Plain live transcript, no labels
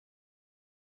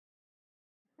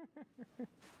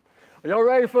Are y'all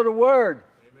ready for the word?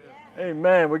 Amen.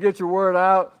 Amen. Well, get your word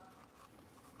out.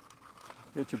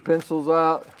 Get your pencils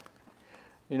out.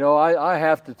 You know, I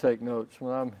have to take notes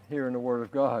when I'm hearing the word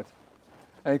of God.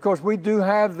 And, of course, we do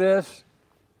have this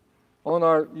on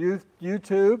our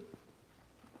YouTube.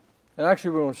 And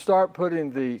actually, we're going to start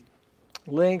putting the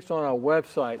links on our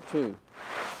website, too.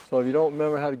 So if you don't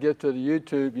remember how to get to the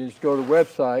YouTube, you just go to the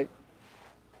website,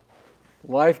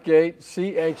 Lifegate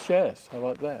CHS. How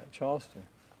about that?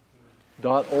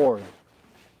 Charleston.org.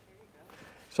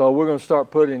 So we're going to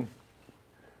start putting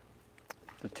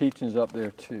the teachings up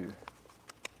there, too.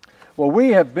 Well, we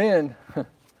have been,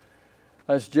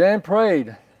 as Jan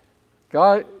prayed,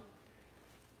 God,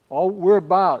 all we're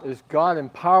about is God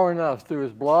empowering us through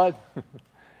His blood,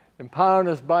 empowering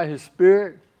us by His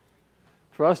Spirit,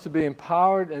 for us to be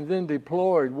empowered and then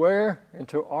deployed where?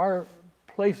 Into our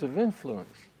place of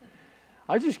influence.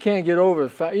 I just can't get over the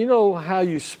fact, you know how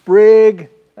you sprig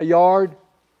a yard?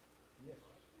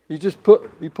 You just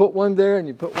put one there and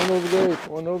you put one over there, you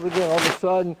put one over there, and all of a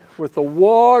sudden, with the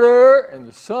water and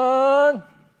the sun,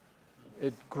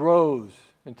 it grows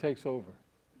and takes over.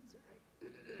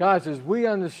 Guys, as we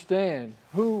understand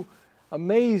who,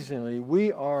 amazingly,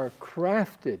 we are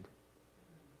crafted.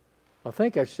 I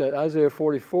think I said Isaiah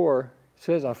 44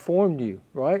 says, I formed you,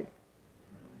 right?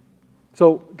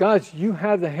 So, guys, you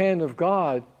have the hand of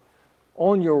God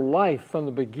on your life from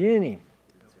the beginning.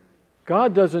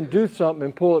 God doesn't do something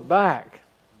and pull it back.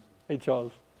 Hey,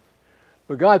 Charles.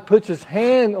 But God puts His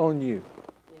hand on you.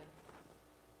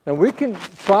 And we can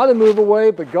try to move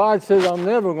away, but God says, I'm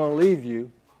never going to leave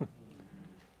you.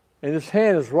 And His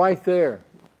hand is right there.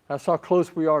 That's how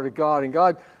close we are to God. And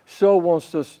God so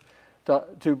wants us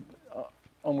to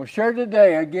I'm going to share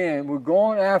today, again, we're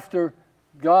going after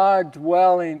God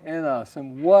dwelling in us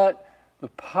and what the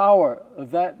power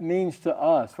of that means to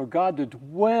us, for God to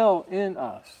dwell in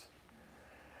us.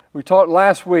 We talked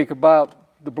last week about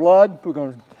the blood. We're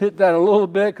going to hit that a little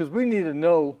bit because we need to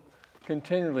know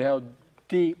continually how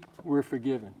deep we're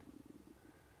forgiven,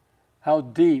 how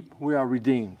deep we are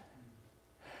redeemed.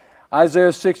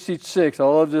 Isaiah 66, I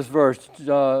love this verse.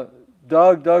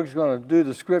 Doug's going to do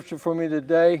the scripture for me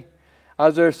today.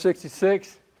 Isaiah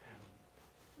 66.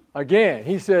 Again,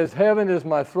 he says, heaven is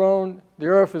my throne, the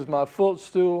earth is my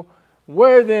footstool.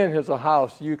 Where then is a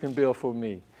house you can build for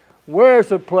me?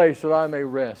 Where's a place that I may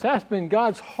rest? That's been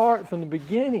God's heart from the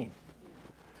beginning.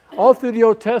 All through the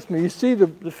Old Testament, you see the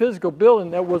physical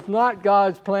building. That was not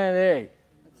God's plan A.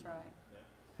 That's right.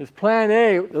 His plan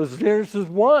A was Genesis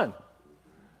 1.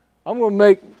 I'm going to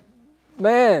make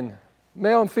man,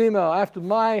 male and female, after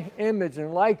my image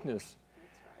and likeness.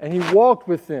 And He walked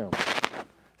with them.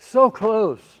 So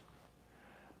close.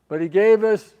 But He gave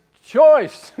us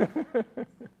choice.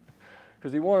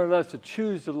 Because He wanted us to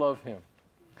choose to love Him.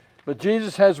 But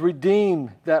Jesus has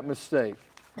redeemed that mistake.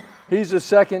 He's the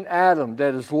second Adam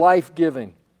that is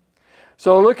life-giving.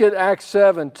 So look at Acts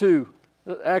 7, 2.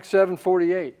 Acts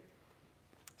 7:48. It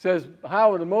says,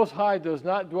 however, the Most High does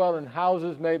not dwell in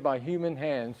houses made by human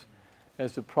hands,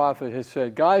 as the prophet has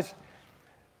said. Guys,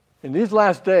 in these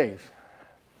last days,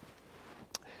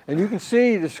 and you can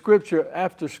see the scripture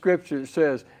after scripture, it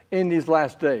says, in these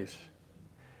last days,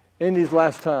 in these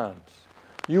last times.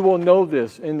 You will know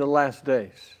this in the last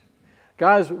days.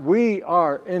 Guys, we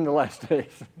are in the last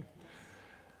days.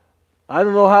 I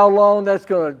don't know how long that's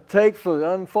going to take for it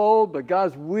to unfold, but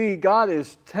guys, God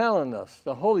is telling us,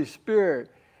 the Holy Spirit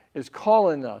is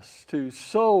calling us to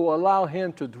so allow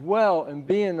Him to dwell and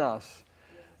be in us.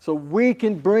 So we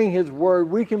can bring His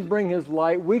word, we can bring His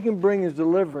light, we can bring His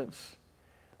deliverance.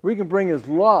 We can bring His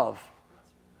love,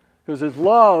 because His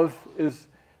love is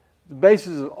the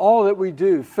basis of all that we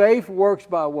do. Faith works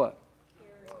by what?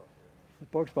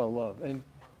 It works by love and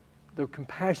the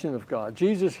compassion of God.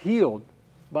 Jesus healed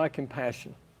by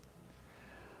compassion.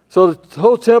 So the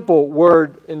whole temple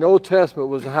word in the Old Testament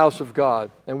was the house of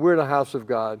God, and we're in the house of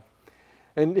God.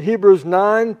 In Hebrews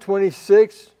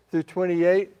 9:26 through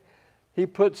 28, He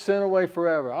put sin away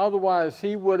forever. Otherwise,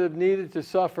 He would have needed to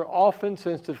suffer often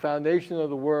since the foundation of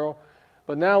the world.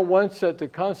 But now, once at the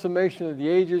consummation of the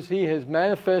ages, He has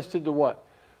manifested the what?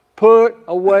 Put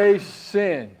away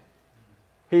sin.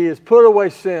 He has put away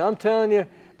sin. I'm telling you,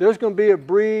 there's going to be a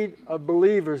breed of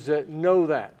believers that know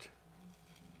that.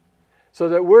 So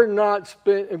that we're not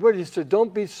what He said,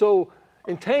 don't be so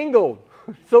entangled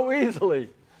so easily.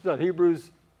 Is that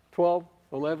Hebrews 12,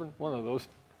 11? One of those.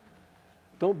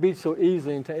 Don't be so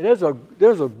easily entangled.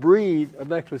 There's a breed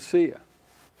of ecclesia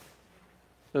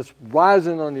that's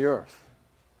rising on the earth.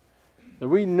 That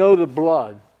we know the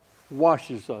blood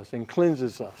washes us and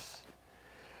cleanses us.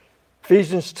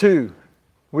 Ephesians 2,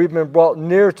 We've been brought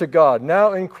near to God.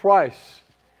 Now in Christ.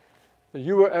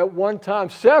 You were at one time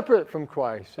separate from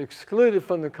Christ, excluded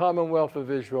from the commonwealth of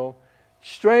Israel,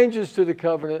 strangers to the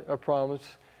covenant of promise,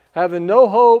 having no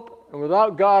hope and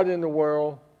without God in the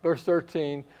world. Verse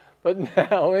 13. But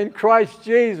now in Christ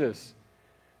Jesus,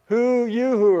 who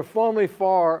were formerly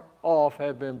far off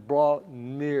have been brought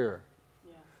near.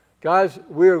 Yeah. Guys,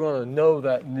 we are going to know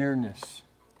that nearness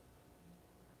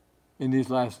in these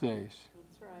last days.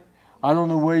 That's right. I don't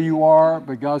know where you are,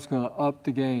 but God's going to up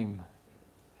the game.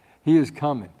 He is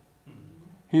coming.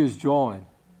 He is drawing.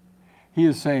 He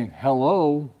is saying,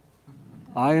 hello,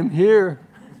 I am here.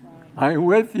 I am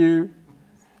with you.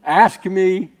 Ask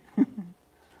me.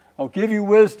 I'll give you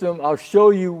wisdom. I'll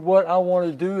show you what I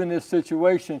want to do in this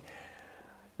situation.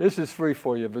 This is free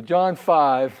for you. But John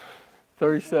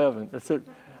 5:37. That's it.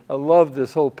 I love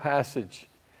this whole passage.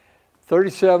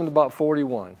 37 to about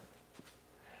 41.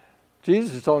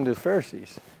 Jesus is talking to the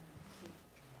Pharisees.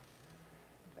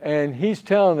 And he's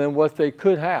telling them what they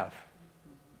could have.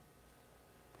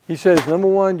 He says, number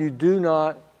one, you do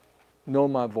not know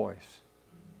my voice.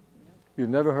 You've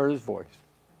never heard his voice.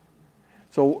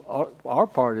 So our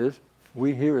part is,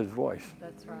 we hear his voice.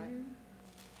 That's right.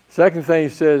 Second thing he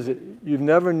says, you've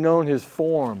never known his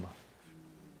form.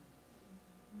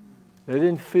 They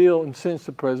didn't feel and sense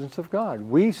the presence of God.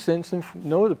 We sense and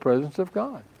know the presence of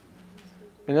God.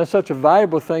 And that's such a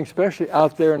valuable thing, especially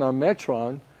out there in our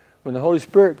metron, when the Holy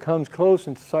Spirit comes close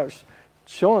and starts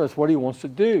showing us what he wants to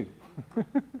do.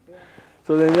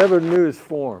 So they never knew his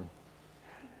form.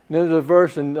 And then there's a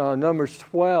verse in Numbers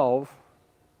 12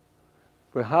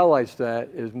 that highlights that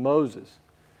is Moses.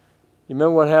 You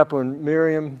remember what happened when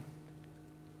Miriam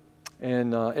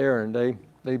and Aaron,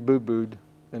 they boo-booed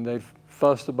and they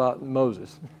fussed about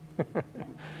Moses.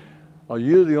 Are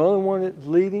you the only one that's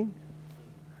leading?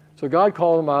 So God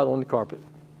called them out on the carpet.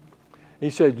 He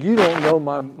said, you don't know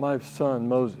my son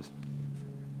Moses.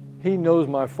 He knows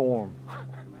my form.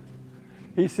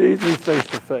 He sees me face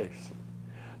to face.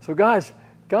 So guys,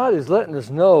 God is letting us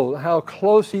know how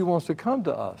close he wants to come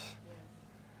to us.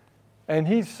 And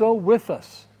he's so with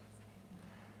us.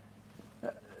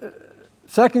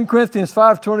 2 Corinthians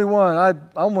 5:21,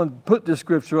 I want to put this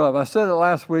scripture up. I said it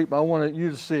last week, but I wanted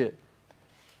you to see it.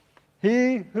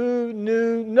 He who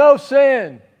knew no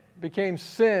sin became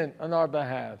sin on our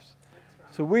behalf,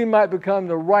 so we might become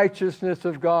the righteousness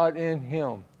of God in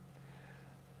him.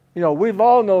 You know, we've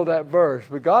all know that verse,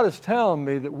 but God is telling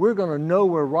me that we're going to know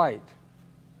we're right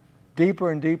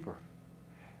deeper and deeper.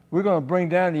 We're going to bring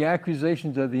down the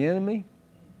accusations of the enemy.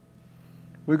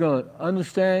 We're going to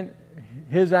understand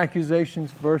his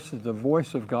accusations versus the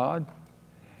voice of God.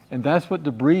 And that's what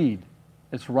the breed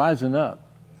is rising up.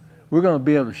 We're going to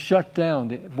be able to shut down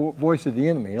the voice of the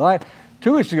enemy. Like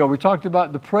 2 weeks ago, we talked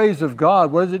about the praise of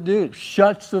God. What does it do? It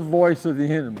shuts the voice of the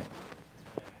enemy.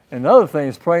 And the other thing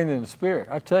is praying in the Spirit.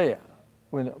 I tell you,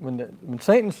 when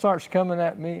Satan starts coming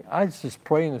at me, I just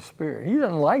pray in the Spirit. He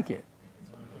doesn't like it.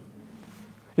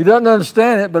 He doesn't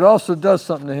understand it, but also does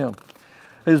something to him.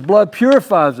 His blood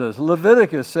purifies us.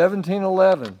 Leviticus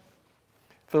 17:11.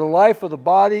 For the life of the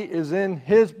body is in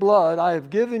his blood. I have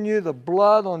given you the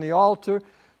blood on the altar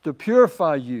to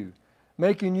purify you,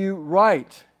 making you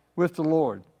right with the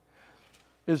Lord.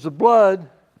 What is the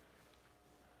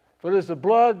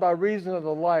blood by reason of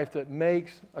the life that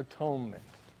makes atonement.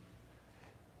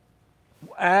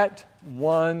 At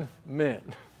one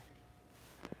mint.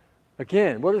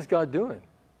 Again, what is God doing?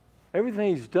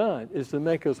 Everything he's done is to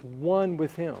make us one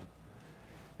with him.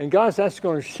 And guys, that's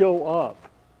going to show up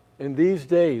in these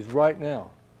days right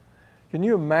now. Can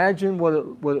you imagine what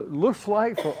it looks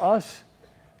like for us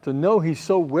to know he's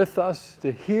so with us,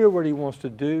 to hear what he wants to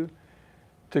do,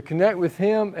 to connect with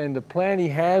him and the plan he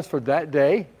has for that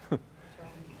day?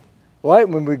 Right?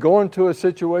 When we go into a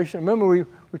situation, remember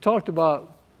we talked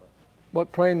about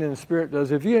what praying in the Spirit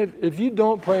does. If you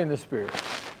don't pray in the Spirit,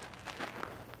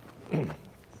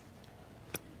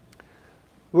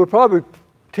 we'll probably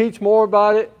teach more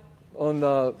about it on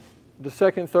the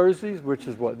second Thursdays, which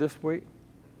is what, this week?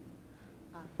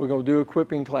 We're going to do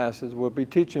equipping classes. We'll be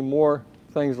teaching more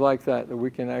things like that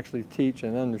we can actually teach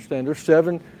and understand. There's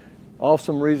 7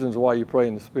 awesome reasons why you pray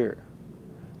in the Spirit.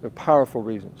 They're powerful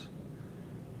reasons.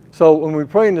 So when we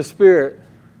pray in the Spirit,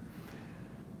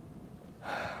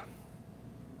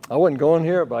 I wasn't going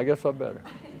here, but I guess I better.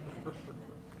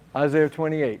 Isaiah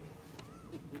 28,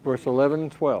 verse 11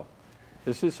 and 12.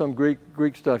 This is some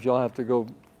Greek stuff y'all have to go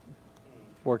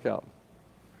work out.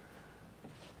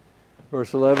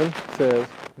 Verse 11 says,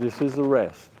 this is the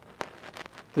rest.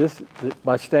 This,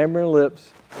 by stammering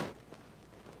lips,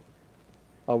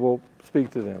 I will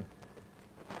speak to them.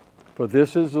 For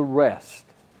this is the rest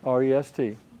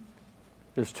R-E-S-T.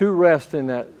 There's two rests in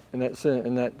that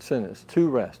sentence. Two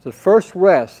rests. The first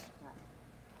rest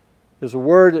is a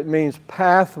word that means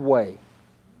pathway.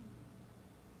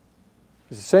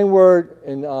 It's the same word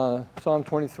in Psalm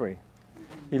 23.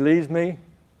 He leads me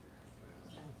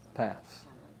paths.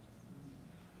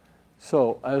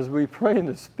 So as we pray in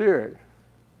the Spirit,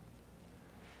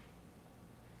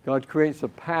 God creates a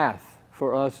path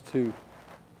for us to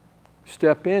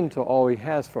step into all He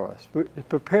has for us. It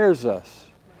prepares us.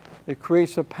 It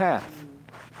creates a path.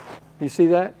 You see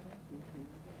that?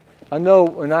 I know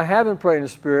when I haven't prayed in the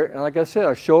Spirit, and like I said,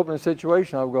 I show up in a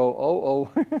situation, I'll go, oh.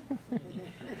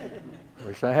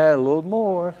 Wish I had a little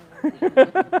more.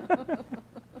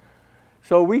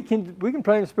 So we can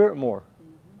pray in the Spirit more.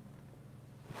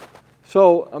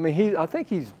 So, I mean, I think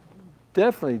He's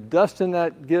definitely dusting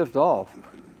that gift off.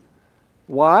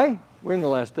 Why? We're in the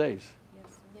last days.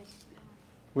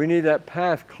 We need that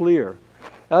path clear.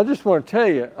 I just want to tell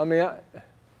you, I mean,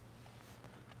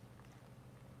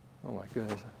 oh my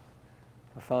goodness,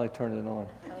 I finally turned it on.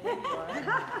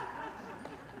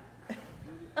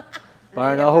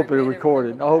 Byron, I hope it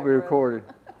recorded. I hope it recorded.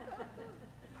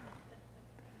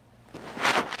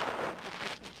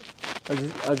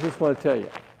 I just want to tell you,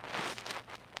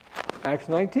 Acts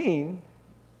 19,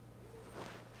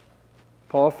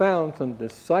 Paul found some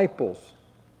disciples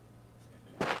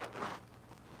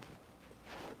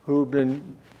who've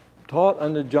been taught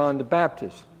under John the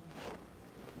Baptist.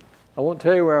 I won't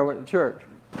tell you where I went to church.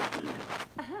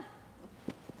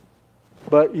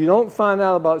 But you don't find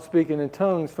out about speaking in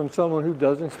tongues from someone who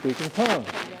doesn't speak in tongues.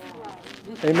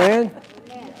 Amen?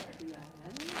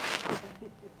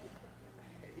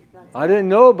 I didn't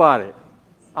know about it.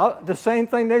 The same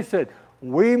thing they said.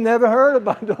 We've never heard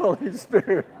about the Holy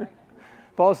Spirit.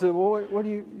 Paul said, well, what do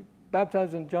you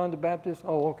baptize in John the Baptist?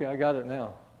 Oh, okay, I got it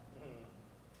now.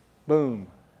 Boom.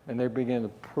 And they began to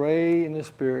pray in the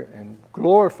Spirit and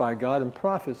glorify God and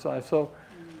prophesy. So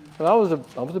I was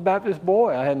a Baptist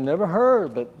boy. I had never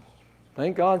heard, but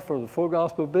thank God for the full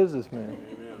gospel businessman.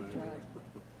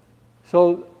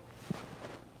 So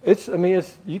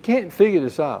you can't figure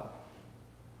this out.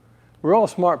 We're all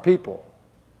smart people.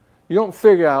 You don't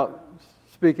figure out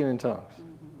speaking in tongues.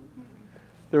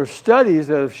 There are studies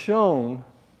that have shown,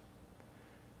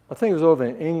 I think it was over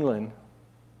in England,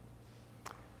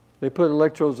 they put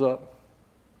electrodes up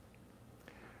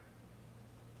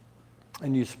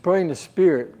and you spray in the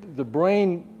Spirit,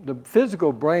 the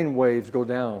physical brain waves go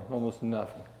down almost to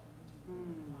nothing,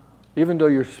 even though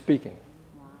you're speaking.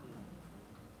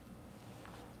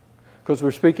 Because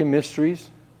we're speaking mysteries.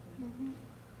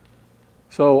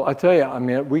 So I tell you, I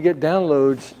mean, we get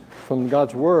downloads from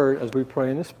God's Word as we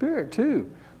pray in the Spirit too.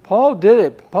 Paul did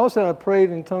it. Paul said, I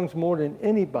prayed in tongues more than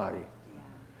anybody.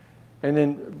 And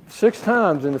then 6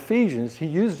 times in Ephesians, he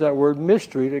uses that word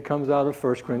mystery that comes out of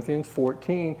 1 Corinthians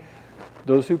 14.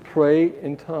 Those who pray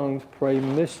in tongues pray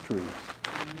mysteries.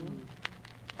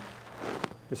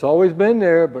 It's always been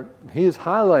there, but he is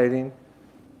highlighting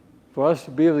for us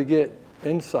to be able to get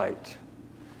insight,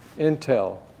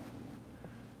 intel,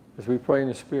 as we pray in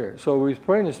the Spirit. So we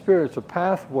pray in the Spirit, it's a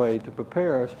pathway to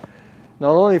prepare us,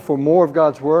 not only for more of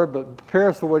God's Word, but prepare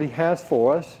us for what He has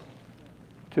for us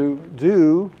to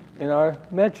do in our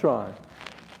metron.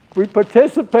 We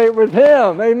participate with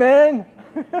Him, amen?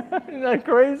 Isn't that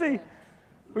crazy?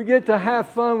 We get to have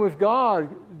fun with God,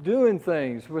 doing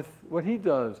things with what He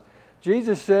does.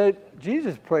 Jesus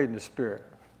prayed in the Spirit.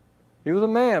 He was a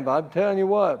man, but I'm telling you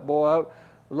what, boy, I would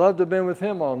love to have been with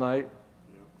Him all night.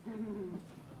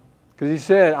 Because He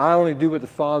said, I only do what the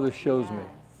Father shows me.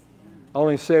 I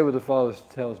only say what the Father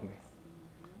tells me.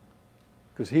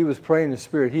 Because He was praying in the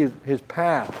Spirit. His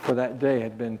path for that day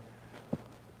had been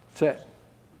set.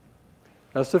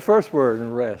 That's the first word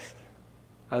in rest.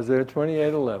 Isaiah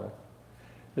 28:11.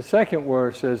 The second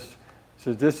word says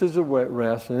this is a wet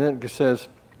rest, and then it says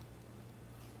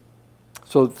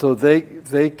so they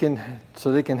can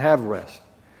have rest.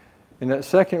 And that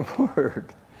second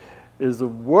word is the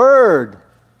word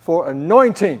for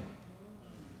anointing.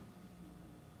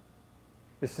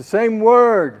 It's the same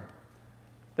word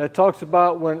that talks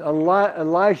about when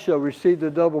Elisha received a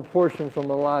double portion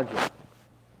from Elijah.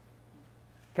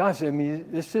 Gosh, I mean,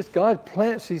 it's just God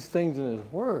plants these things in His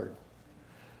Word.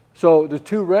 So the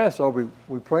two rests are we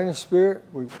pray in the Spirit,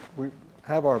 we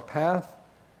have our path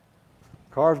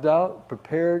carved out,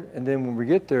 prepared, and then when we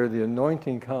get there, the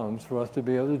anointing comes for us to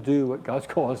be able to do what God's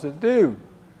called us to do.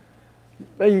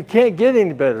 But you can't get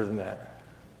any better than that.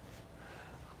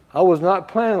 I was not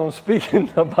planning on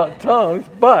speaking about tongues,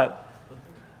 but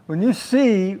when you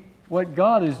see what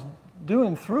God is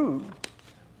doing through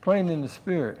praying in the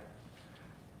Spirit,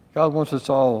 God wants us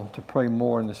all to pray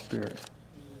more in the Spirit.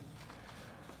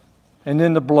 And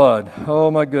then the blood. Oh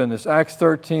my goodness. Acts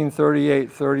 13,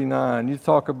 38, 39. You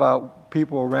talk about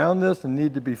people around us and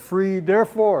need to be freed.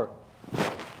 Therefore,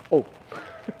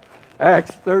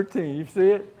 Acts 13, you see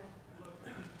it?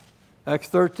 Acts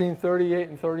 13, 38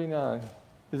 and 39.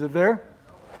 Is it there?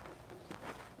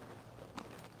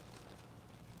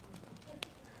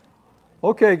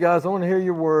 Okay, guys, I want to hear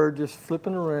your word. Just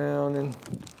flipping around, and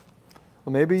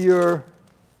or maybe your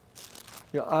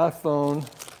iPhone.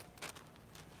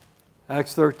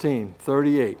 Acts 13,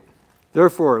 38.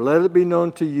 Therefore, let it be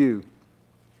known to you,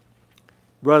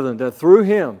 brethren, that through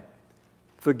him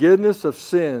forgiveness of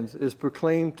sins is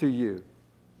proclaimed to you.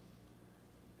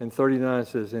 And 39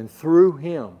 says, and through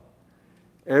him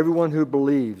everyone who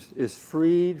believes is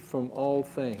freed from all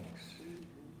things.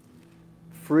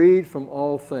 Freed from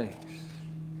all things.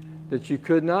 That you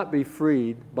could not be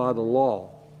freed by the law,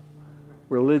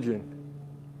 religion,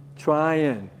 try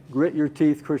and grit your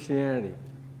teeth Christianity,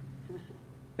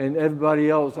 and everybody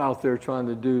else out there trying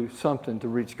to do something to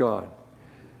reach God.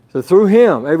 So through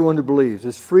him, everyone who believes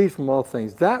is free from all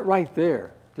things. That right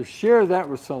there, to share that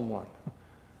with someone,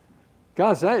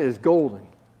 guys, that is golden.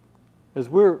 As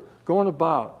we're going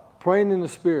about praying in the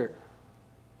Spirit,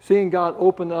 seeing God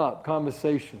open up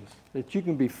conversations, that you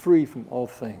can be free from all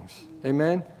things.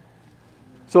 Amen?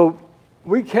 So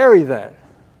we carry that.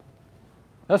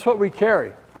 That's what we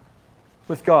carry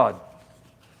with God.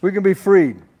 We can be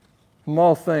freed from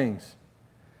all things.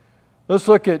 Let's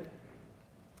look at,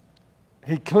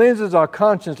 he cleanses our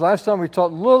conscience. Last time we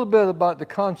talked a little bit about the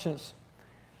conscience.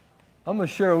 I'm going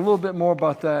to share a little bit more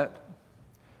about that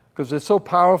because it's so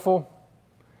powerful.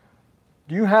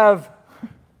 Do you have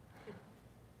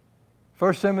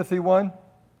 1 Timothy 1?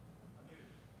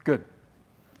 Good.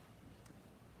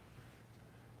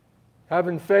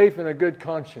 Having faith and a good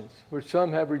conscience, which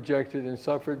some have rejected and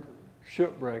suffered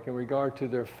shipwreck in regard to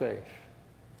their faith.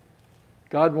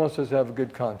 God wants us to have a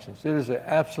good conscience. It is an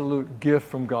absolute gift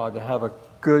from God to have a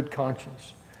good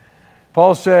conscience.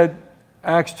 Paul said,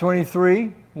 Acts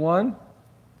 23, 1.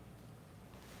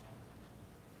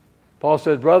 Paul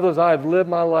said, brothers, I have lived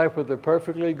my life with a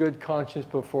perfectly good conscience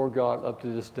before God up to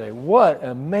this day. What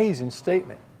an amazing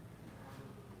statement.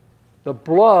 The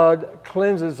blood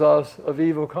cleanses us of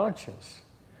evil conscience.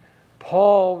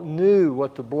 Paul knew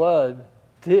what the blood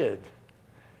did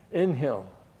in him.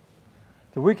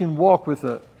 So we can walk with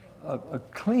a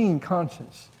clean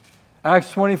conscience.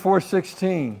 Acts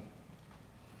 24:16.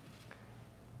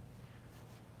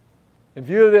 In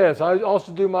view of this, I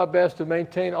also do my best to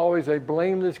maintain always a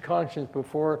blameless conscience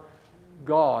before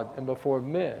God and before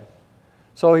men.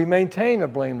 So he maintained a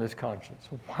blameless conscience.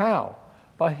 How?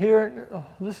 By hearing,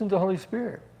 listening to the Holy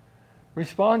Spirit,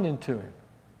 responding to him,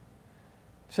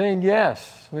 saying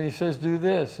yes when he says do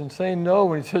this, and saying no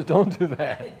when he says don't do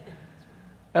that.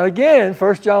 And again,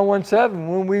 1 John 1:7,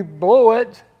 when we blow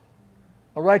it,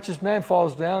 a righteous man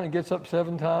falls down and gets up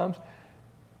 7 times.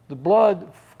 The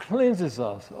blood cleanses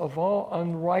us of all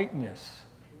unrightness.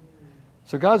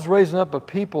 So God's raising up a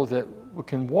people that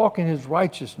can walk in his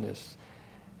righteousness.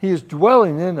 He is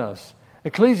dwelling in us.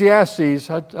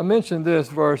 Ecclesiastes, I mentioned this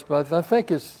verse, but I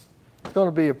think it's going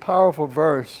to be a powerful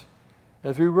verse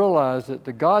as we realize that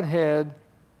the Godhead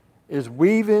is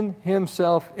weaving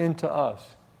himself into us.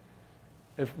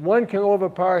 If one can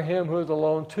overpower him who is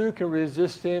alone, 2 can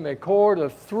resist him. A cord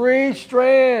of 3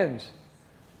 strands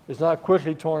is not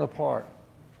quickly torn apart.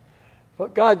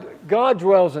 But God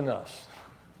dwells in us.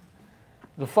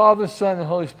 The Father, Son, and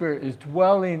Holy Spirit is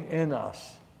dwelling in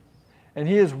us. And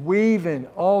he is weaving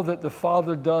all that the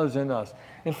Father does in us.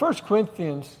 In 1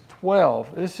 Corinthians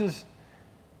 12, this is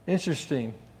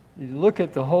interesting. You look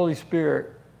at the Holy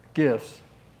Spirit gifts.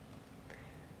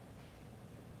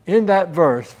 In that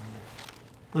verse,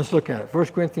 let's look at it. 1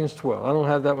 Corinthians 12. I don't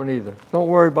have that one either. Don't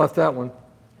worry about that one,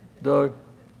 Doug.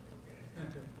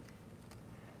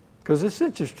 Because it's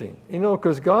interesting. You know,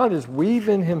 because God is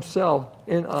weaving himself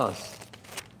in us.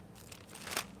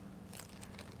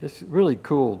 It's really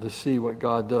cool to see what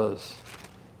God does.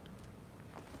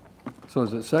 So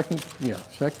is it second? Yeah,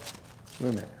 second. Wait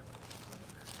a minute.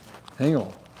 Hang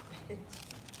on.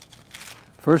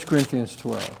 1 Corinthians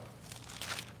 12.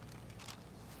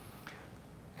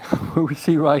 We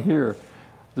see right here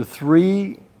the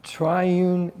 3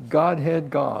 triune Godhead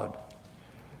God.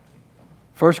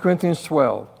 1 Corinthians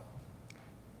 12,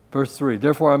 verse 3.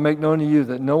 Therefore I make known to you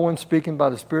that no one speaking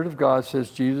by the Spirit of God says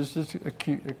Jesus is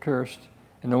accursed,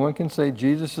 and no one can say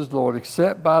Jesus is Lord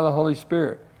except by the Holy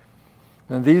Spirit.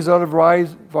 And these are the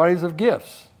varieties of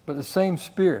gifts, but the same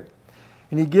Spirit.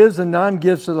 And he gives the 9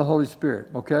 gifts of the Holy Spirit,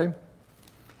 okay?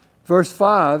 Verse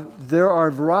 5, there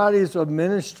are varieties of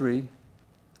ministry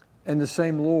and the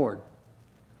same Lord.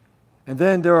 And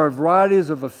then there are varieties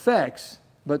of effects,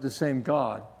 but the same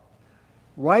God.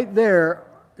 Right there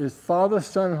is Father,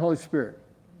 Son, and Holy Spirit.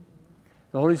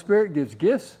 The Holy Spirit gives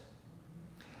gifts.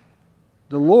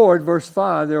 The Lord, verse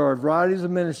 5, there are varieties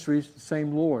of ministries, the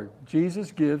same Lord.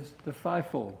 Jesus gives the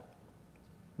fivefold.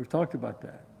 We've talked about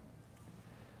that.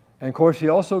 And of course, he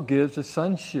also gives the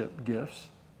sonship gifts.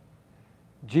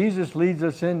 Jesus leads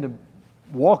us into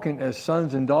walking as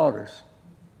sons and daughters.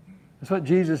 That's what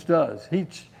Jesus does.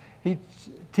 He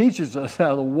teaches us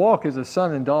how to walk as a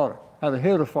son and daughter, how to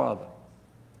hear the Father.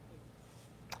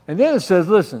 And then it says,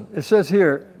 listen, it says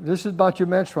here, this is about your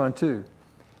metron too.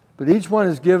 But each one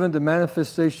is given the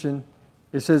manifestation.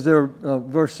 It says there,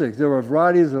 verse 6, there are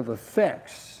varieties of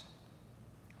effects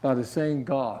by the same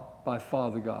God, by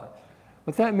Father God.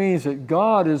 What that means that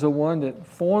God is the one that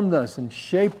formed us and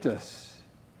shaped us.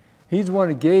 He's the one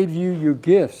that gave you your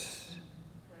gifts.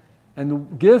 And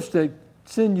the gifts that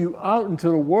send you out into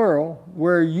the world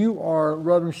where you are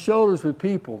rubbing shoulders with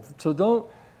people. So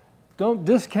don't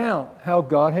discount how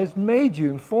God has made you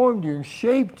and formed you and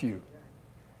shaped you.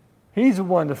 He's the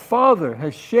one, the Father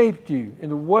has shaped you in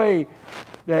the way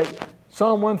that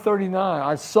Psalm 139,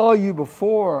 I saw you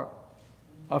before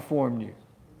I formed you.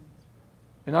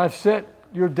 And I've set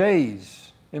your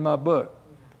days in my book.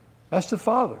 That's the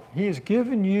Father. He has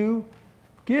given you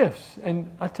gifts.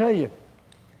 And I tell you,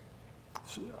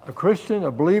 a Christian,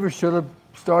 a believer should have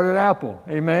started Apple.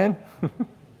 Amen?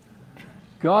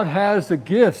 God has the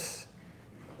gifts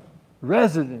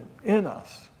resident in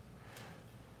us.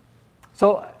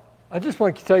 So I just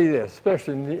want to tell you this,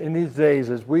 especially in these days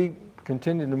as we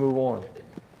continue to move on,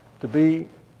 to be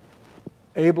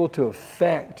able to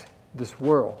affect this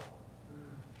world.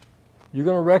 You're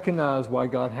going to recognize why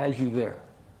God has you there,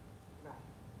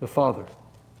 the Father.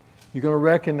 You're going to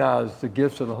recognize the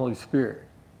gifts of the Holy Spirit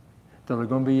that are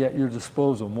going to be at your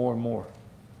disposal more and more.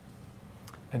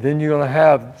 And then you're going to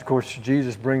have, of course,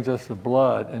 Jesus brings us the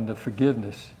blood and the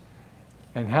forgiveness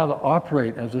and how to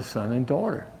operate as a son and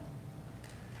daughter.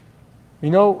 You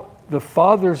know, the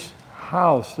Father's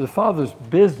house, the Father's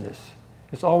business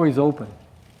is always open.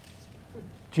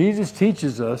 Jesus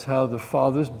teaches us how the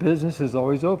Father's business is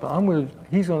always open. We're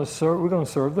going to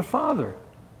serve the Father.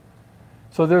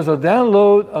 So there's a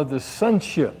download of the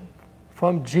sonship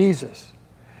from Jesus.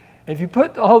 If you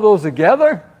put all those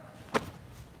together,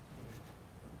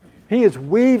 he is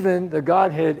weaving the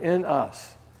Godhead in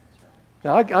us.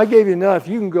 Now, I gave you enough.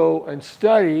 You can go and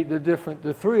study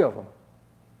the three of them.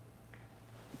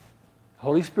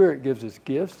 Holy Spirit gives us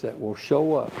gifts that will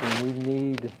show up when we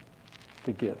need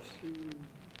the gifts.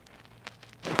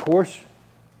 Of course,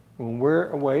 when we're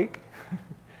awake,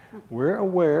 we're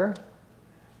aware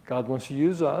God wants to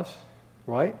use us,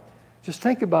 right? Just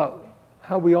think about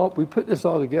how we put this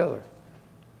all together.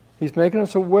 He's making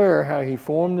us aware how he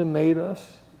formed and made us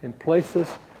and placed us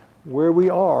where we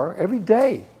are every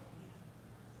day.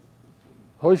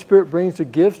 Holy Spirit brings the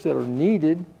gifts that are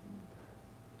needed.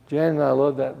 Jan and I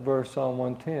love that verse, Psalm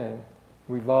 110.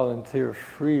 We volunteer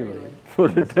freely for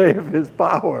the day of his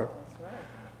power.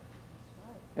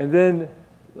 And then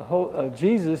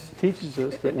Jesus teaches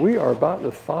us that we are about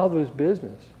the Father's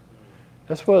business.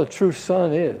 That's what a true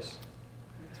son is.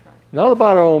 Not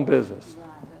about our own business.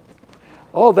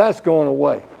 All that's going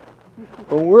away.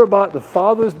 When we're about the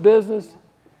Father's business,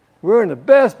 we're in the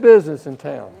best business in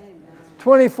town.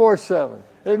 24/7.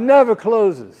 It never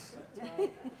closes.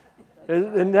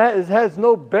 And it has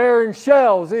no barren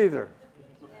shelves either.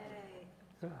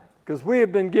 Because we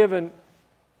have been given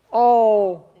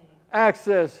all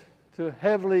access to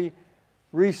heavenly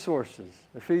resources.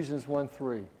 Ephesians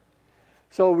 1:3.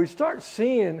 So we start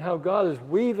seeing how God is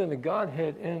weaving the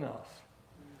Godhead in us.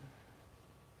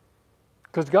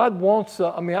 Because God wants,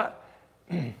 I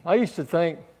used to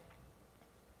think,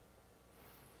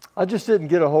 I just didn't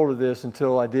get a hold of this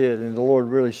until I did, and the Lord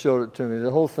really showed it to me.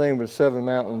 The whole thing was 7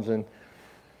 mountains, and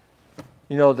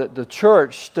you know, that the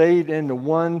church stayed in the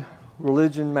one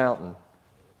religion mountain.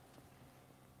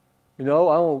 You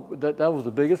know, that was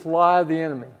the biggest lie of the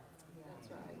enemy.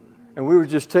 And we would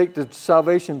just take the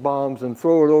salvation bombs and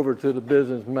throw it over to the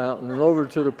business mountain and over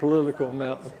to the political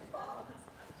mountain.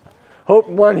 Hope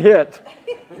one hit.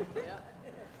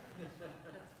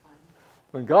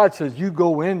 When God says, you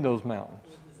go in those mountains.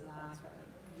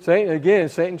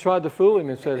 Satan tried to fool him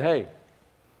and said, hey,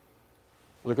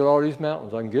 look at all these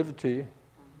mountains. I can give it to you.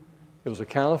 It was a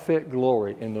counterfeit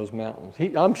glory in those mountains.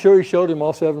 I'm sure he showed him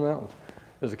all 7 mountains.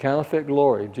 There's a counterfeit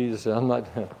glory. Jesus said,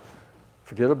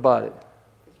 forget about it.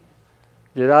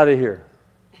 Get out of here.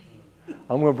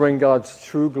 I'm going to bring God's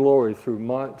true glory through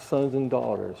my sons and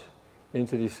daughters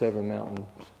into these 7 mountains.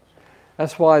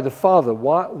 That's why the Father,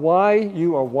 why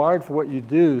you are wired for what you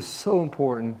do is so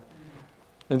important.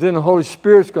 And then the Holy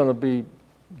Spirit's going to be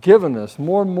giving us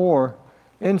more and more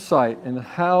insight into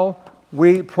how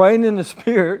we, praying in the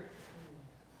Spirit,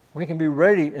 we can be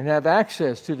ready and have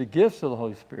access to the gifts of the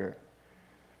Holy Spirit.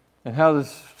 And how the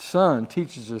Son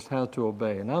teaches us how to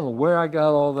obey. And I don't know where I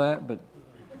got all that, but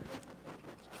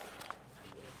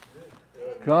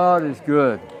God is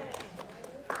good.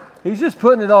 He's just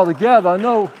putting it all together. I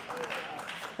know,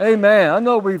 amen, I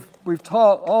know we've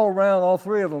taught all around all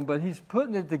 3 of them, but He's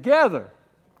putting it together.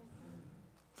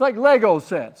 It's like Lego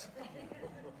sets.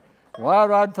 Why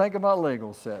do I think about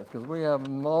Lego sets? Because we have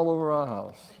them all over our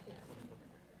house.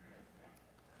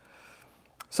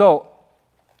 So,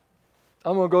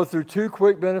 I'm going to go through 2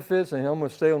 quick benefits, and I'm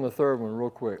going to stay on the 3rd one real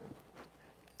quick.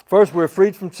 First, we're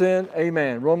freed from sin.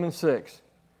 Amen. Romans 6.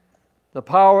 The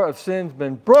power of sin's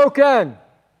been broken.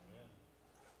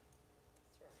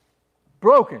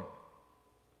 Broken.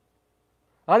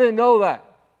 I didn't know that.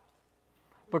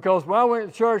 Because when I went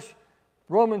to church,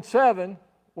 Romans 7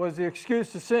 was the excuse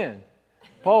to sin.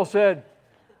 Paul said,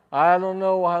 I don't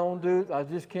know, I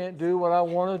just can't do what I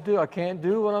want to do. I can't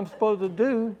do what I'm supposed to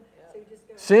do.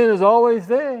 Sin is always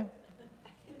there.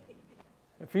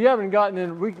 If you haven't gotten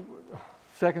in,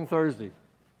 second Thursday,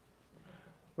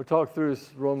 we'll talk through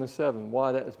this Romans 7,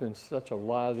 why that has been such a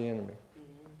lie of the enemy.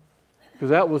 Because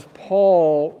that was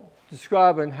Paul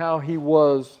describing how he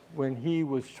was when he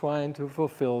was trying to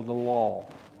fulfill the law.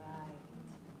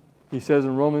 He says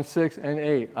in Romans 6 and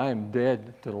 8, I am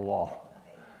dead to the law.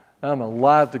 I'm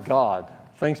alive to God.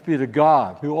 Thanks be to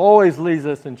God, who always leads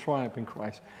us in triumph in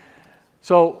Christ.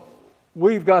 So,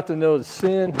 we've got to know that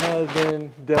sin has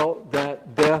been dealt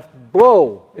that death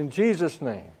blow in Jesus'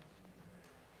 name.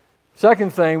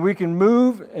 Second thing, we can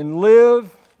move and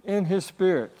live in His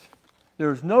Spirit.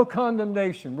 There's no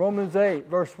condemnation. Romans 8,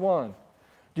 verse 1.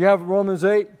 Do you have Romans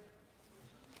 8?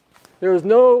 There is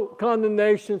no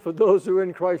condemnation for those who are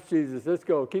in Christ Jesus. Let's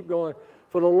go. Keep going.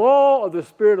 For the law of the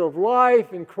Spirit of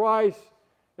life in Christ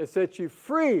has set you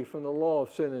free from the law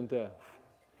of sin and death.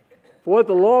 For what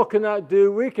the law could not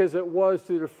do, weak as it was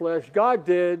through the flesh, God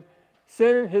did,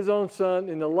 sending His own Son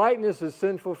in the likeness of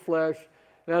sinful flesh.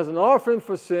 And as an offering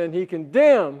for sin, He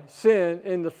condemned sin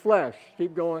in the flesh.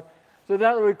 Keep going. So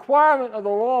that the requirement of the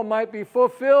law might be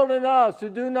fulfilled in us who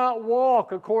do not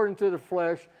walk according to the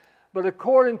flesh, but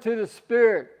according to the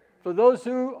Spirit. For those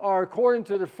who are according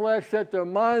to the flesh set their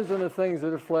minds on the things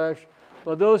of the flesh,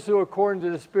 but those who are according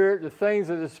to the Spirit, the things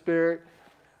of the Spirit.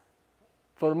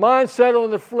 For the mind settled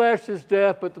on the flesh is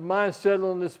death, but the mind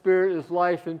settled on the Spirit is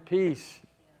life and peace.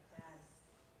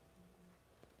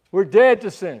 We're dead to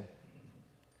sin.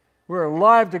 We're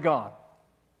alive to God.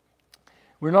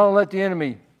 We're not going to let the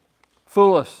enemy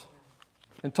fool us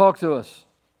and talk to us.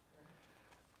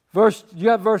 You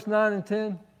have verse 9 and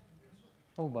 10?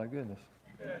 Oh my goodness.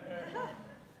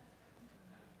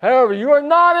 However, you are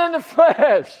not in the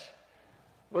flesh,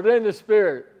 but in the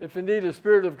Spirit. If indeed the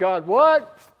Spirit of God,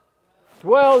 what?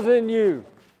 Dwells in you.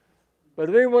 But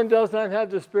if anyone does not have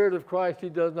the Spirit of Christ, he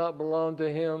does not belong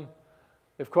to Him.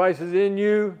 If Christ is in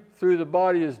you, through the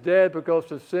body is dead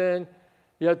because of sin,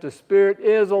 yet the Spirit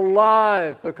is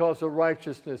alive because of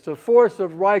righteousness, the force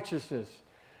of righteousness.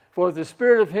 For the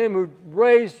Spirit of Him who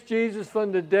raised Jesus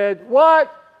from the dead,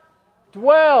 what?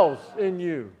 Dwells in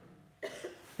you.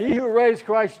 He who raised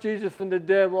Christ Jesus from the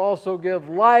dead will also give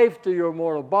life to your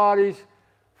mortal bodies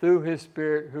through His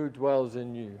Spirit who dwells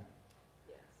in you.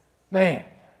 Man,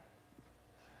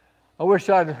 I wish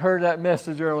I'd heard that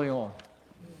message early on.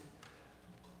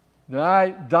 That I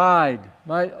died,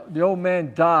 the old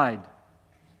man died,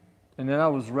 and then I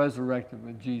was resurrected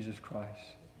with Jesus Christ.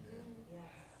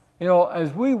 You know,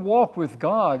 as we walk with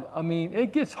God, I mean,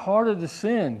 it gets harder to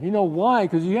sin. You know why?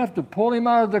 Because you have to pull Him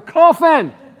out of the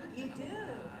coffin. You do.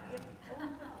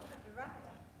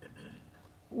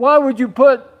 Why would you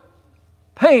put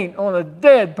paint on a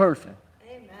dead person?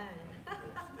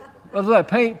 What's that,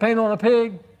 paint on a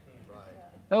pig?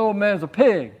 That old man's a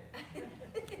pig.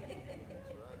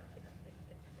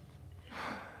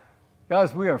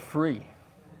 Guys, we are free.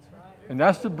 And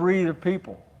that's the breed of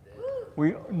people.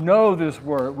 We know this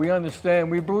word. We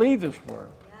understand. We believe this word.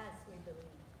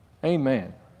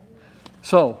 Amen.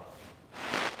 So,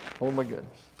 oh my goodness.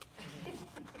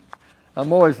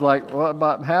 I'm always like, well,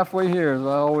 about halfway here, as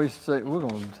I always say, we're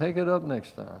going to take it up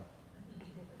next time.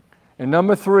 And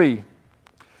number 3.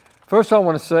 First, I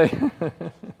want to say,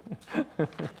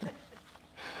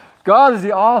 God is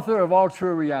the author of all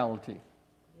true reality.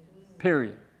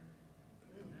 Period.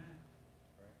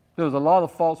 There's a lot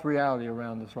of false reality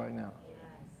around us right now.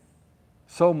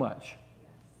 So much.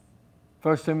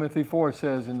 1 Timothy 4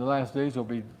 says in the last days there will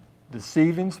be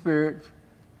deceiving spirits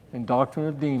and doctrine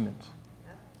of demons.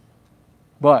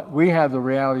 But we have the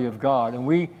reality of God, and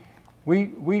we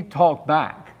talk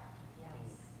back.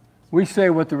 We say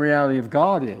what the reality of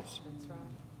God is.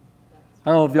 I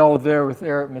don't know if y'all were there with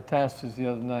Eric Metastasis the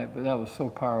other night, but that was so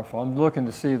powerful. I'm looking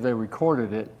to see if they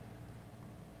recorded it.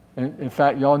 And in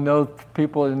fact, y'all know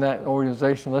people in that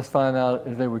organization. Let's find out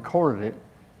if they recorded it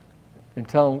and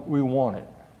tell them we want it.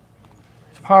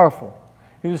 It's powerful.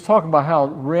 He was talking about how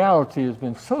reality has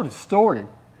been so distorted,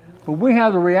 but we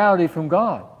have the reality from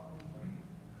God.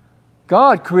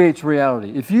 God creates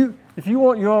reality. If you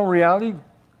want your own reality,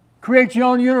 create your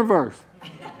own universe.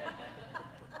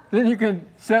 Then you can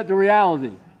set the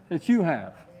reality that you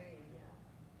have.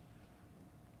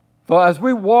 So as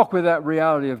we walk with that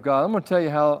reality of God, I'm going to tell you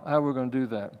how we're going to do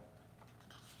that.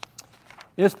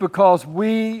 It's because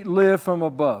we live from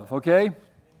above, okay?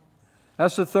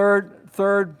 That's the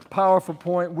third powerful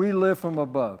point. We live from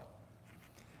above.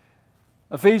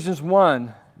 Ephesians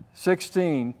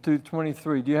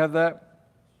 1:16-23. Do you have that?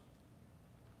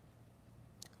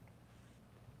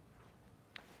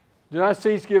 Do not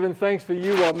cease giving thanks for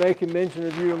you while making mention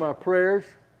of you in my prayers,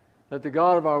 that the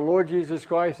God of our Lord Jesus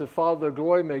Christ, the Father of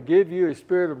glory, may give you a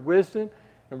spirit of wisdom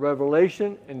and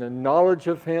revelation in the knowledge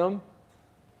of Him.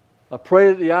 I pray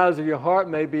that the eyes of your heart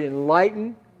may be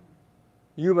enlightened.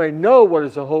 You may know what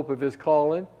is the hope of His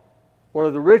calling, what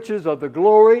are the riches of the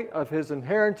glory of His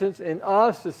inheritance in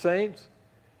us, the saints,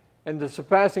 and the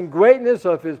surpassing greatness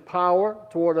of His power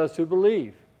toward us who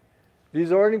believe.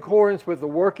 These are in accordance with the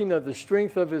working of the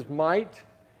strength of His might,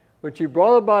 which He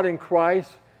brought about in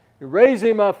Christ. He raised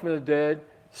Him up from the dead,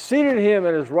 seated Him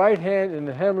at His right hand in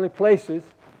the heavenly places,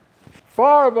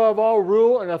 far above all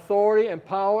rule and authority and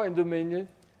power and dominion,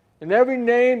 and every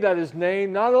name that is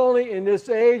named, not only in this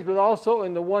age, but also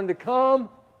in the one to come.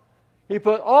 He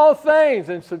put all things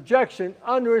in subjection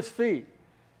under His feet,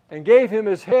 and gave Him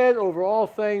His head over all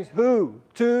things. Who?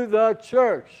 To the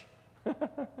church.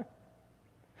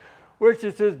 Which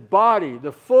is His body,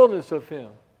 the fullness of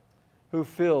Him who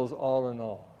fills all in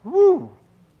all. Woo!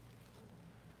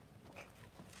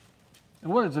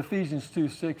 And what is Ephesians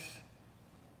 2:6?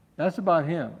 That's about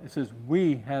Him. It says,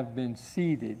 we have been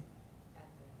seated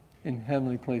in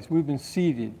heavenly place. We've been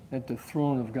seated at the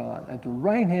throne of God, at the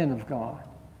right hand of God.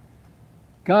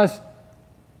 Guys,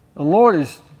 the Lord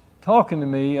is talking to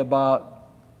me about,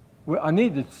 I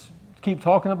need to keep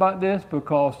talking about this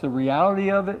because the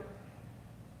reality of it,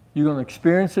 you're going to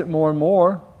experience it more and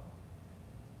more.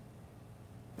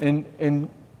 And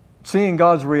seeing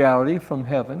God's reality from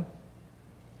heaven,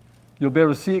 you'll be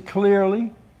able to see it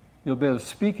clearly. You'll be able to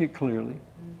speak it clearly.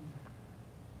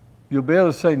 You'll be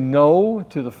able to say no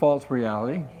to the false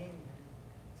reality.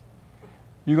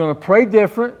 You're going to pray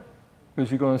different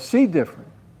because you're going to see different.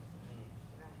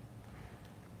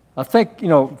 I think,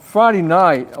 Friday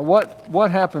night,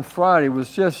 what happened Friday was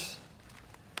just,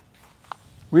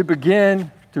 we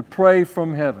began to pray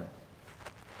from heaven.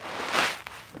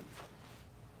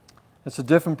 It's a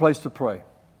different place to pray.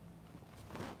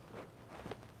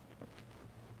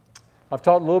 I've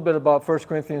talked a little bit about 1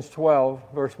 Corinthians 12,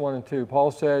 verse 1 and 2.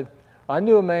 Paul said, I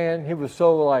knew a man, he was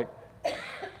so like,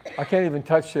 I can't even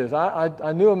touch this.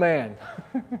 I knew a man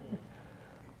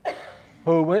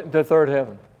who went to third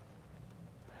heaven.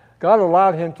 God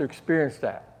allowed him to experience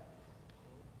that.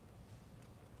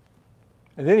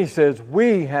 And then he says,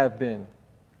 we have been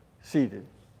seated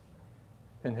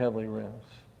in heavenly realms.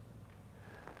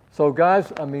 So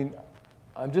guys, I'm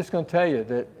just going to tell you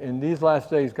that in these last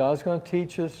days, God's going to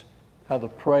teach us how to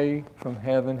pray from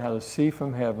heaven, how to see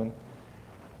from heaven.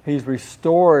 He's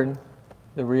restoring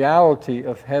the reality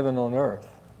of heaven on earth.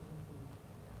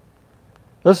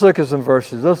 Let's look at some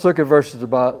verses. Let's look at verses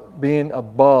about being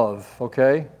above,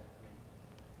 okay?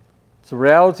 It's the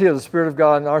reality of the Spirit of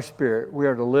God in our spirit. We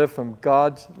are to live from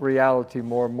God's reality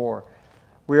more and more.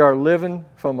 We are living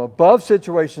from above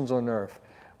situations on earth.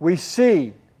 We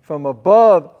see from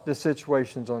above the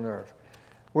situations on earth.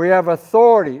 We have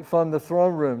authority from the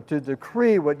throne room to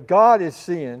decree what God is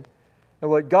seeing and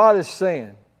what God is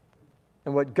saying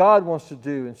and what God wants to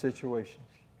do in situations.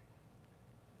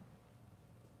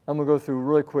 I'm going to go through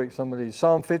really quick some of these.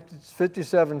 Psalm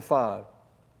 57:5.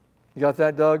 You got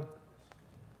that, Doug?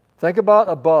 Think about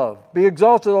above. Be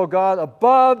exalted, O God,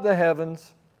 above the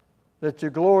heavens, that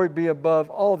your glory be above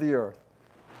all the earth.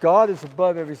 God is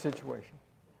above every situation.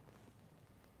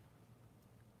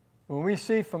 When we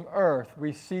see from earth,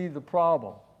 we see the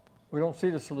problem. We don't see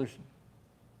the solution.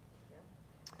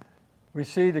 We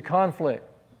see the conflict.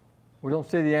 We don't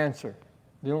see the answer.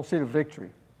 You don't see the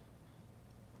victory.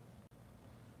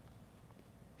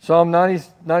 Psalm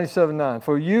 97:9.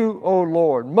 For you, O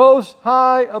Lord, most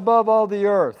high above all the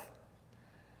earth.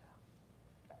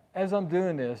 As I'm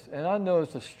doing this, and I know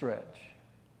it's a stretch,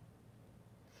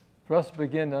 for us to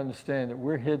begin to understand that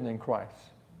we're hidden in Christ.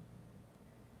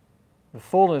 The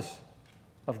fullness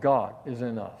of God is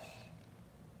in us.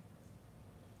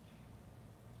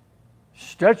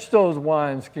 Stretch those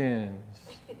wineskins.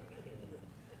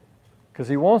 Because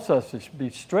He wants us to be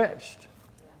stretched.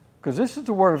 Because this is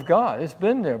the Word of God. It's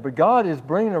been there. But God is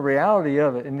bringing the reality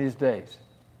of it in these days.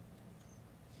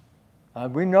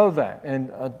 We know that.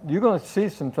 And you're going to see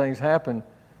some things happen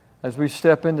as we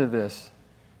step into this.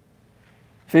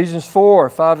 Ephesians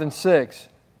 4:5 and 6.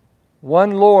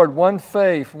 One Lord, one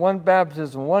faith, one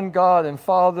baptism, one God and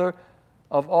Father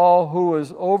of all, who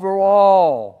is over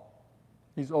all.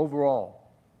 He's over all.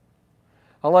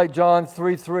 I like John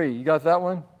 3:3. You got that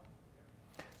one?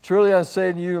 Truly I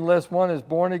say to you, unless one is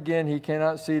born again, he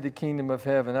cannot see the kingdom of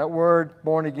heaven. That word,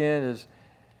 born again, is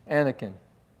anakin.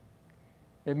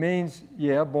 It means,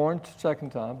 born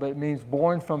second time, but it means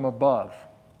born from above.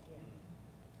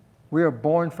 We are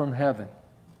born from heaven.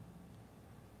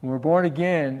 When we're born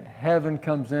again, heaven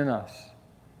comes in us.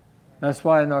 That's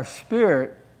why in our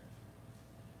spirit,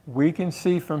 we can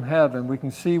see from heaven. We can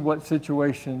see what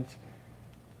situations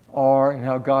are and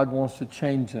how God wants to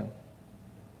change them.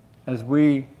 As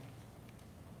we,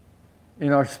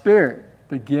 in our spirit,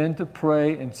 begin to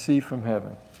pray and see from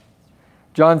heaven.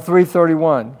 John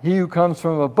 3:31. He who comes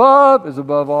from above is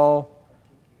above all.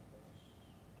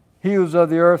 He who is of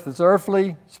the earth is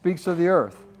earthly, speaks of the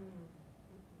earth.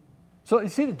 So you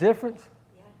see the difference?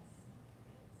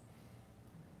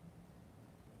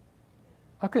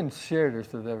 I couldn't share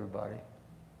this with everybody,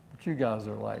 but you guys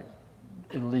are like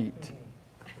elite.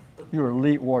 You're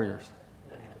elite warriors.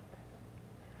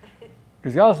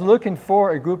 Because God's looking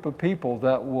for a group of people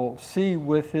that will see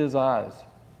with His eyes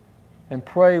and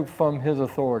pray from His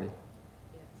authority.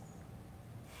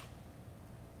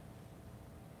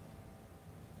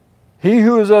 He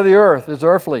who is of the earth is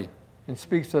earthly and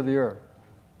speaks of the earth.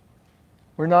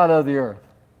 We're not of the earth.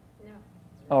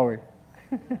 No. Are we?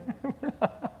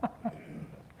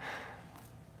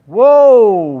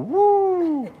 Whoa!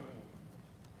 Woo!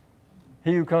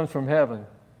 He who comes from heaven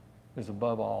is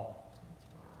above all.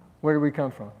 Where do we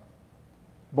come from?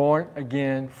 Born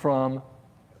again from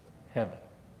heaven.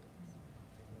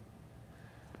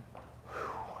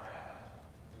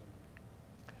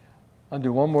 I'll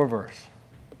do one more verse.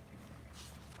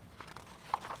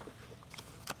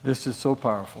 This is so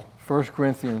powerful. 1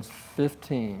 Corinthians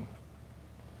 15,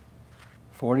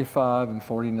 45 and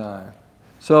 49.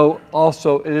 So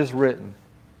also it is written,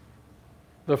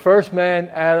 the first man,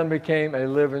 Adam, became a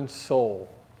living soul.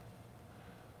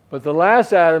 But the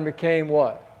last Adam became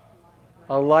what?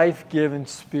 A life-giving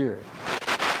spirit.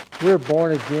 We're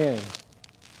born again.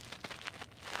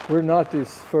 We're not the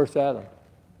first Adam.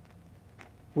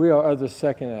 We are the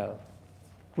second Adam.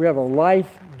 We have a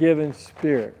life-giving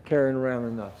spirit carrying around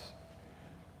in us.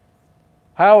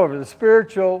 However, the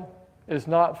spiritual is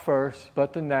not first,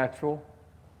 but the natural,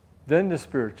 then the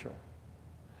spiritual.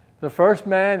 The first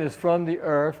man is from the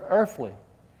earth, earthly.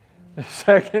 The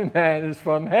second man is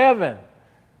from heaven.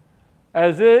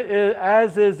 As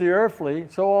is the earthly,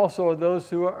 so also are those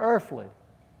who are earthly.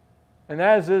 And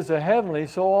as is the heavenly,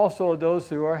 so also are those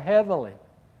who are heavenly.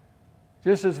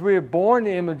 Just as we are born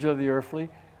the image of the earthly,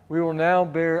 we will now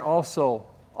bear also,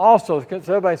 can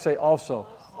everybody say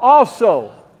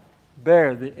also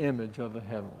bear the image of the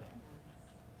heavenly.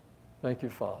 Thank you,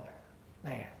 Father.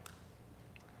 Man.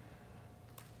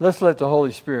 Let's let the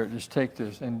Holy Spirit just take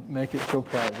this and make it so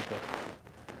practical.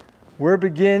 We're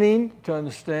beginning to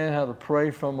understand how to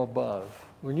pray from above.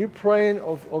 When you're praying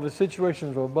over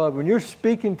situations above, when you're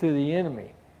speaking to the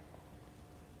enemy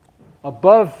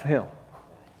above him,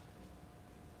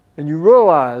 and you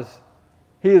realize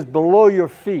he is below your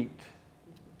feet,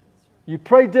 you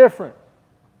pray different.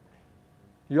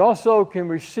 You also can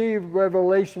receive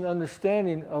revelation,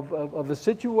 understanding of the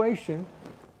situation,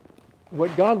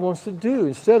 what God wants to do.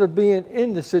 Instead of being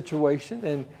in the situation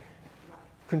and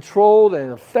controlled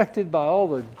and affected by all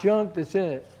the junk that's in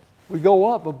it, we go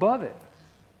up above it.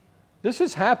 This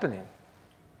is happening.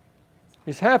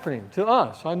 It's happening to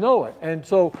us. I know it. And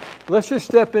so let's just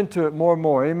step into it more and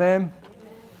more. Amen?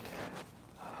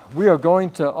 We are going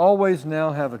to always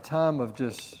now have a time of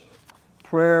just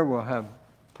prayer. We'll have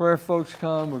prayer folks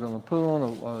come. We're going to put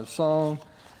on a song,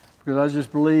 because I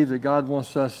just believe that God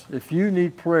wants us, if you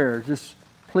need prayer, just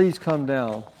please come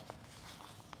down.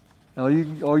 Or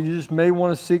you just may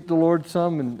want to seek the Lord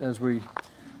some, and as we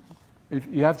If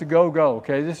you have to go, go,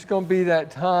 okay? This is going to be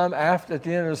that time at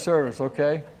the end of the service,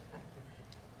 okay?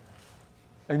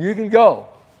 And you can go.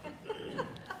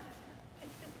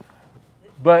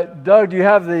 But, Doug, do you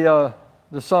have the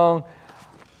song?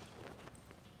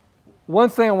 One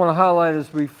thing I want to highlight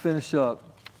as we finish up,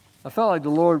 I felt like the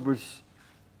Lord was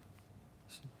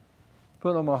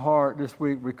putting on my heart this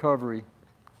week, recovery.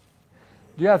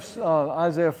 Do you have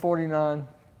Isaiah 49?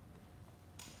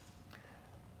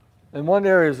 And one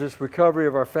area is this recovery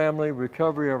of our family,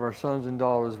 recovery of our sons and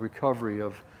daughters, recovery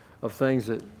of things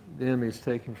that the enemy is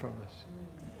taking from us.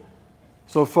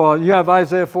 So far, you have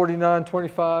Isaiah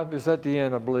 49:25. Is at the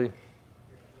end, I believe.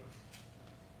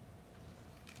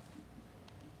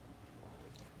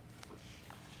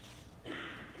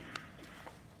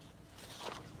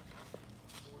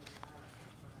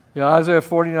 Yeah, Isaiah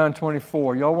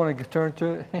 49:24. Y'all want to turn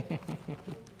to it?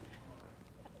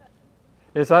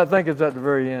 I think it's at the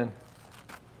very end.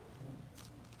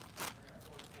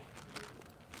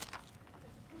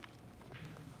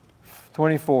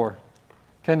 24.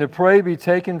 Can the prey be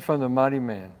taken from the mighty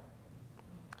man?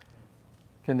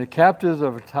 Can the captives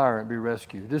of a tyrant be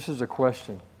rescued? This is a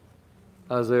question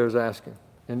Isaiah is asking.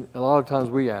 And a lot of times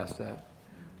we ask that.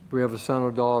 We have a son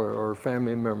or daughter or a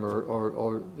family member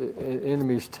or the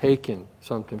enemy's taken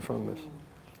something from us.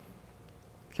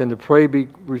 Can the prey be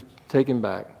taken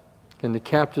back? Can the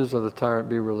captives of the tyrant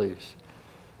be released?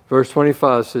 Verse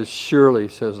 25 says, surely,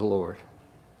 says the Lord.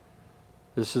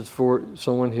 This is for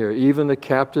someone here. Even the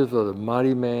captives of the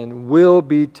mighty man will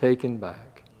be taken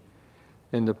back,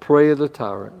 and the prey of the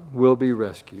tyrant will be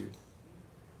rescued.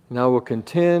 And I will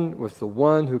contend with the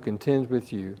one who contends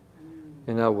with you,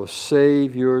 and I will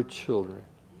save your children.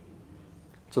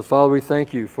 So, Father, we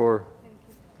thank you for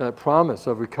that promise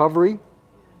of recovery.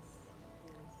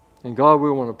 And God,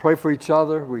 we want to pray for each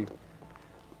other.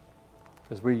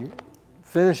 As we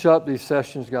finish up these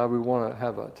sessions, God, we want to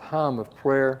have a time of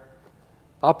prayer.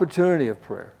 Opportunity of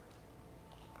prayer.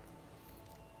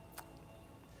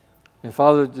 And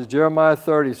Father, Jeremiah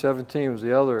 30:17 was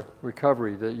the other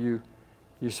recovery that you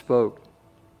spoke.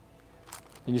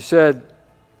 And you said,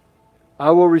 I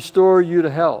will restore you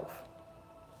to health.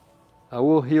 I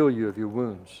will heal you of your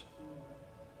wounds,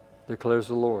 declares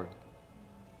the Lord.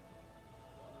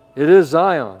 It is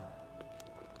Zion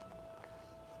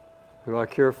who I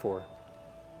care for.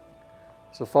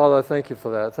 So Father, I thank you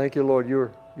for that. Thank you, Lord,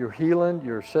 you're healing,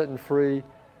 you're setting free,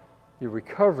 you're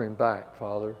recovering back,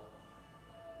 Father.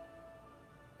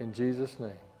 In Jesus'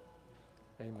 name,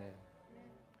 amen.